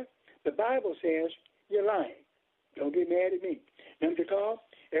Messiah, the Bible says you're lying. Don't get mad at me. Number to call,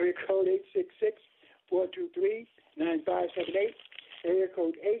 area code 866-423-9578. Area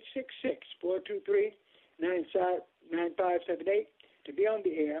code 866-423-9578 to be on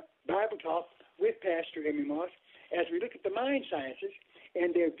the air, Bible Talk with Pastor Emery Moss, as we look at the mind sciences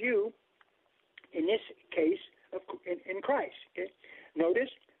and their view, in this case, in Christ. Okay? Notice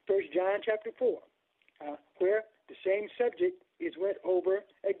 1 John chapter 4, where the same subject is went over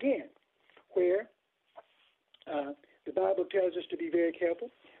again, where the Bible tells us to be very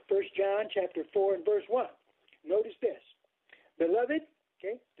careful. 1 John chapter 4 and verse 1. Notice this. Beloved,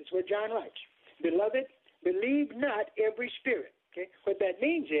 okay, this is what John writes. Beloved, believe not every spirit. Okay? What that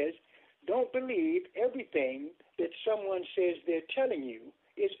means is, don't believe everything that someone says they're telling you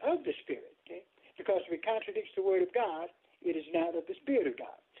is of the Spirit. Okay? Because if it contradicts the Word of God, it is not of the Spirit of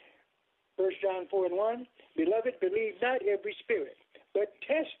God. 1 John 4 and 1, Beloved, believe not every spirit, but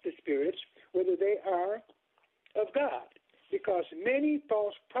test the spirits whether they are of God, because many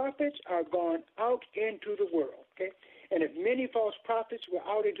false prophets are gone out into the world. Okay? And if many false prophets were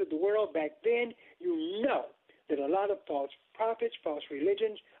out into the world back then, you know that a lot of false prophets, false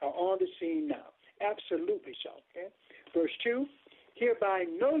religions are on the scene now. Absolutely so. Okay? Verse 2, hereby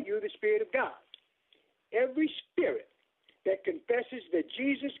know you the Spirit of God. Every spirit that confesses that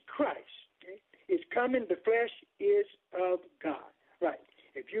Jesus Christ is come in the flesh is of God. Right.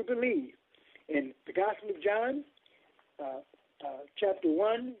 If you believe in the Gospel of John, chapter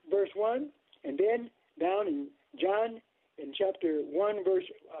 1, verse 1, and then down in John in chapter 1, verse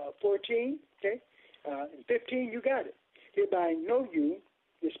 14, okay, and 15, you got it. Hereby know you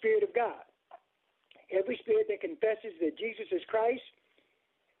the Spirit of God. Every spirit that confesses that Jesus is Christ,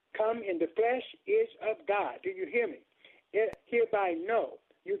 come in the flesh, is of God. Do you hear me? Hereby know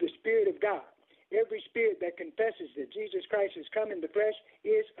you the Spirit of God. every spirit that confesses that Jesus Christ has come in the flesh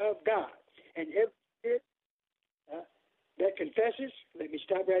is of God. And every spirit that confesses, let me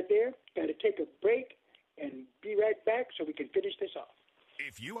stop right there. Got to take a break and be right back so we can finish this off.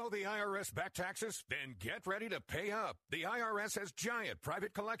 If you owe the IRS back taxes, then get ready to pay up. The IRS has giant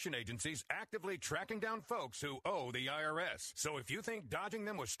private collection agencies actively tracking down folks who owe the IRS. So if you think dodging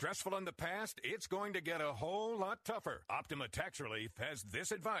them was stressful in the past, it's going to get a whole lot tougher. Optima Tax Relief has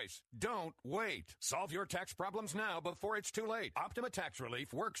this advice. Don't wait. Solve your tax problems now before it's too late. Optima Tax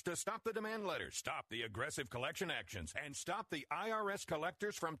Relief works to stop the demand letters, stop the aggressive collection actions, and stop the IRS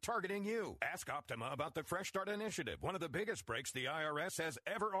collectors from targeting you. Ask Optima about the Fresh Start Initiative, one of the biggest breaks the IRS has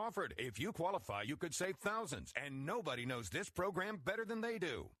ever offered. If you qualify, you could save thousands, and nobody knows this program better than they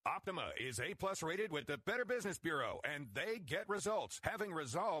do. Optima is A+ rated with the Better Business Bureau, and they get results, having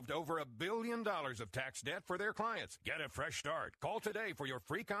resolved over $1 billion of tax debt for their clients. Get a fresh start. Call today for your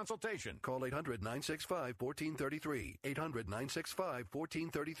free consultation. Call 800-965-1433.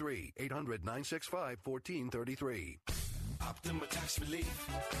 800-965-1433. 800-965-1433. Optima Tax Relief.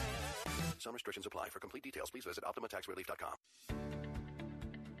 Some restrictions apply. For complete details, please visit OptimaTaxRelief.com.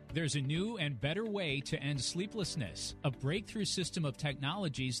 There's a new and better way to end sleeplessness, a breakthrough system of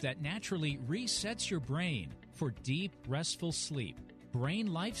technologies that naturally resets your brain for deep, restful sleep.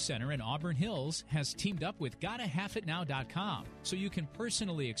 Brain Life Center in Auburn Hills has teamed up with GottaHalfItNow.com so you can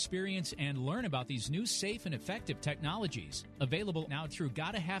personally experience and learn about these new safe and effective technologies. Available now through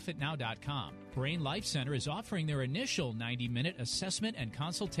GottaHalfItNow.com. Brain Life Center is offering their initial 90-minute assessment and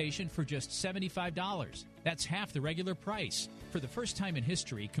consultation for just $75. That's half the regular price. For the first time in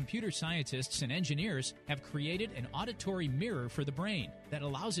history, computer scientists and engineers have created an auditory mirror for the brain that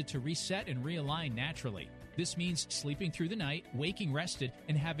allows it to reset and realign naturally. This means sleeping through the night, waking rested,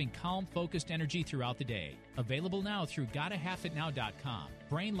 and having calm, focused energy throughout the day. Available now through GottaHalfItNow.com.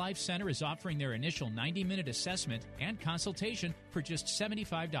 Brain Life Center is offering their initial 90-minute assessment and consultation for just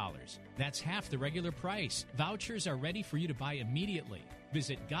 $75. That's half the regular price. Vouchers are ready for you to buy immediately.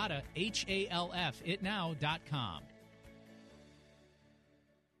 Visit GottaHalfItNow.com.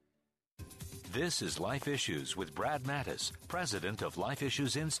 This is Life Issues with Brad Mattis, president of Life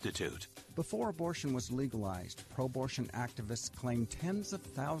Issues Institute. Before abortion was legalized, pro-abortion activists claimed tens of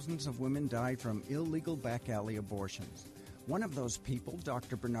thousands of women died from illegal back-alley abortions. One of those people,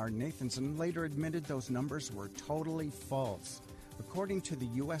 Dr. Bernard Nathanson, later admitted those numbers were totally false. According to the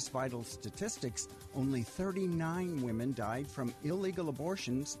U.S. Vital Statistics, only 39 women died from illegal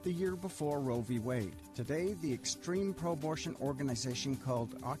abortions the year before Roe v. Wade. Today, the extreme pro-abortion organization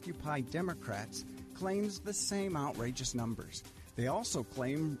called Occupy Democrats claims the same outrageous numbers. They also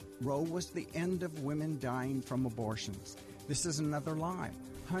claim Roe was the end of women dying from abortions. This is another lie.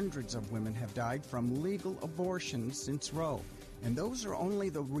 Hundreds of women have died from legal abortions since Roe, and those are only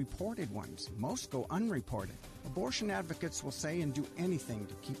the reported ones. Most go unreported. Abortion advocates will say and do anything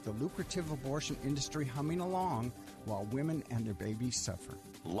to keep the lucrative abortion industry humming along while women and their babies suffer.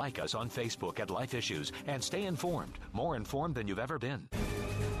 Like us on Facebook at Life Issues and stay informed, more informed than you've ever been.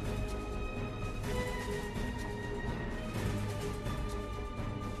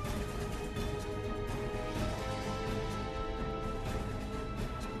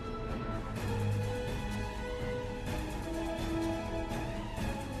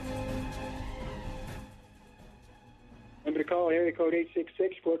 Call area code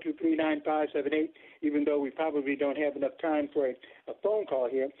 866-423-9578, even though we probably don't have enough time for a phone call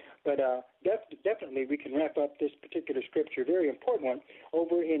here. But definitely we can wrap up this particular scripture, very important one,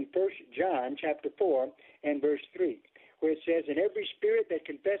 over in 1 John chapter 4 and verse 3, where it says, "And every spirit that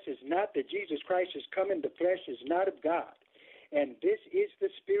confesses not that Jesus Christ has come in the flesh is not of God. And this is the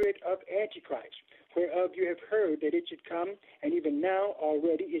spirit of Antichrist, whereof you have heard that it should come, and even now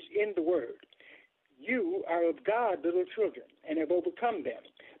already is in the word. You are of God, little children, and have overcome them,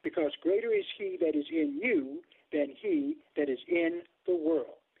 because greater is he that is in you than he that is in the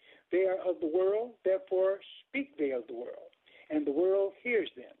world. They are of the world, therefore speak they of the world, and the world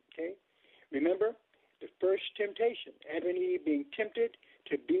hears them." Okay? Remember, the first temptation, Adam and Eve being tempted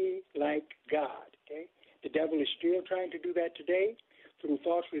to be like God. Okay? The devil is still trying to do that today through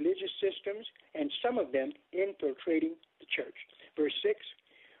false religious systems, and some of them infiltrating the church. Verse 6,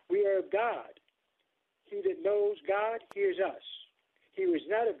 "We are of God. He that knows God hears us. He who is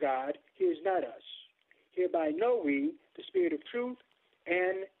not of God hears not us. Hereby know we the spirit of truth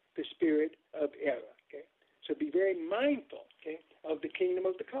and the spirit of error." Okay? So be very mindful, okay, of the kingdom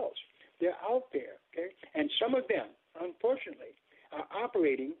of the cults. They're out there, okay? And some of them, unfortunately, are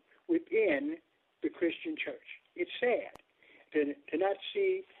operating within the Christian church. It's sad to not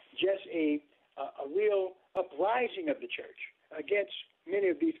see just a real uprising of the church against many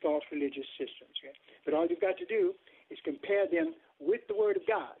of these false religious systems. Okay? But all you've got to do is compare them with the Word of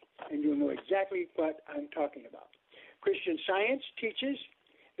God, and you'll know exactly what I'm talking about. Christian Science teaches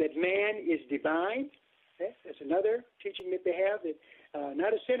that man is divine. Okay? That's another teaching that they have, that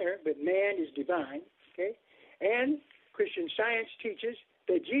not a sinner, but man is divine. Okay? And Christian Science teaches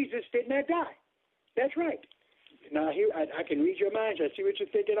that Jesus did not die. That's right. Now, here, I can read your minds. I see what you're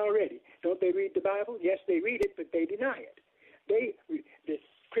thinking already. Don't they read the Bible? Yes, they read it, but they deny it. The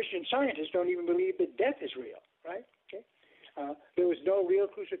Christian scientists don't even believe that death is real, right? Okay? There was no real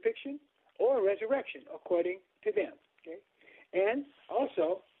crucifixion or resurrection, according to them. Okay? And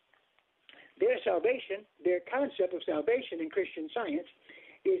also, their salvation, their concept of salvation in Christian Science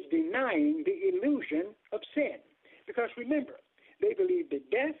is denying the illusion of sin. Because remember, they believe that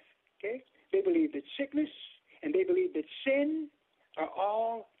death, okay, they believe that sickness, and they believe that sin are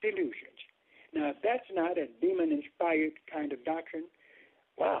all delusions. Now, if that's not a demon-inspired kind of doctrine,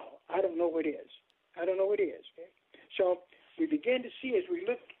 wow, I don't know what is. I don't know what is. Okay? So we begin to see, as we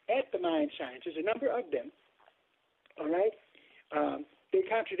look at the mind sciences, a number of them, all right, they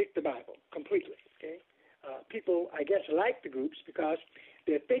contradict the Bible completely. Okay? People, I guess, like the groups because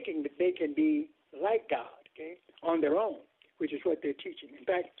they're thinking that they can be like God, okay, on their own, which is what they're teaching. In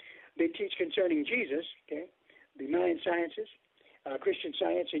fact, they teach concerning Jesus, okay, the mind sciences, Christian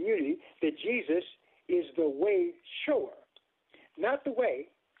Science and Unity, that Jesus is the way shower. Not the way.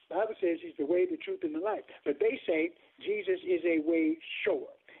 The Bible says he's the way, the truth, and the life. But they say Jesus is a way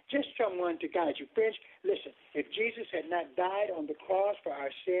shower. Just someone to guide you. Friends, listen, if Jesus had not died on the cross for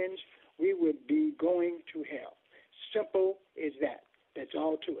our sins, we would be going to hell. Simple as that. That's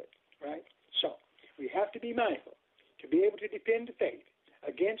all to it, right? So we have to be mindful to be able to defend the faith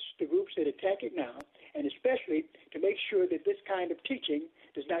against the groups that attack it now, and especially to make sure that this kind of teaching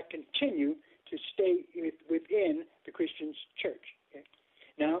does not continue to stay within the Christian church. Okay?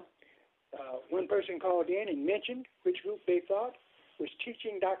 Now, one person called in and mentioned which group they thought was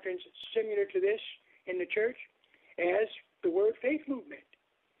teaching doctrines similar to this in the church as the Word Faith movement.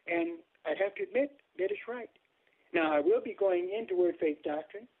 And I'd have to admit that it's right. Now, I will be going into Word Faith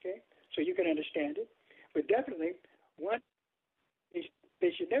doctrine, okay, so you can understand it. But definitely, one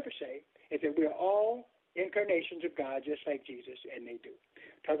they should never say is that we're all incarnations of God just like Jesus, and they do.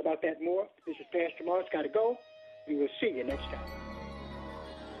 Talk about that more. This is Pastor Morris. Got to go. We will see you next time.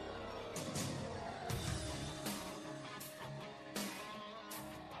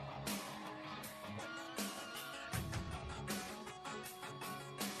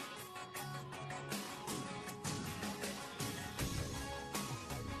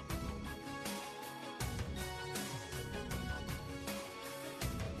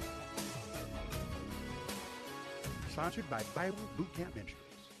 Sponsored by Bible Boot Camp Ministries.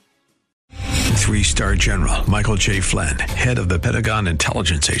 3-star General Michael J. Flynn, head of the Pentagon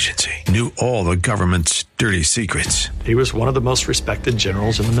Intelligence Agency, knew all the government's dirty secrets. He was one of the most respected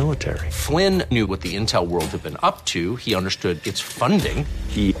generals in the military. Flynn knew what the intel world had been up to. He understood its funding.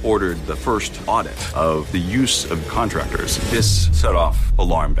 He ordered the first audit of the use of contractors. This set off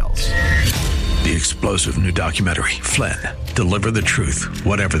alarm bells. The explosive new documentary, Flynn, Deliver the Truth,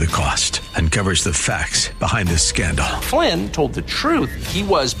 Whatever the Cost, uncovers the facts behind this scandal. Flynn told the truth. He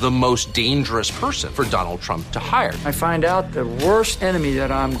was the most dangerous person for Donald Trump to hire. I find out the worst enemy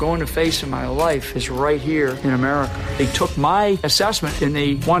that I'm going to face in my life is right here in America. They took my assessment and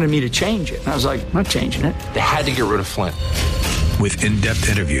they wanted me to change it. And I was like, I'm not changing it. They had to get rid of Flynn. With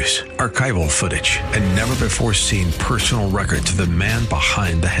in-depth interviews, archival footage, and never-before-seen personal records of the man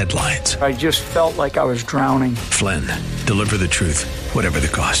behind the headlines. I just felt like I was drowning. Flynn, Deliver the Truth, Whatever the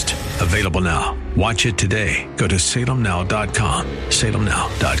Cost. Available now. Watch it today. Go to salemnow.com.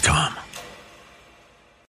 salemnow.com.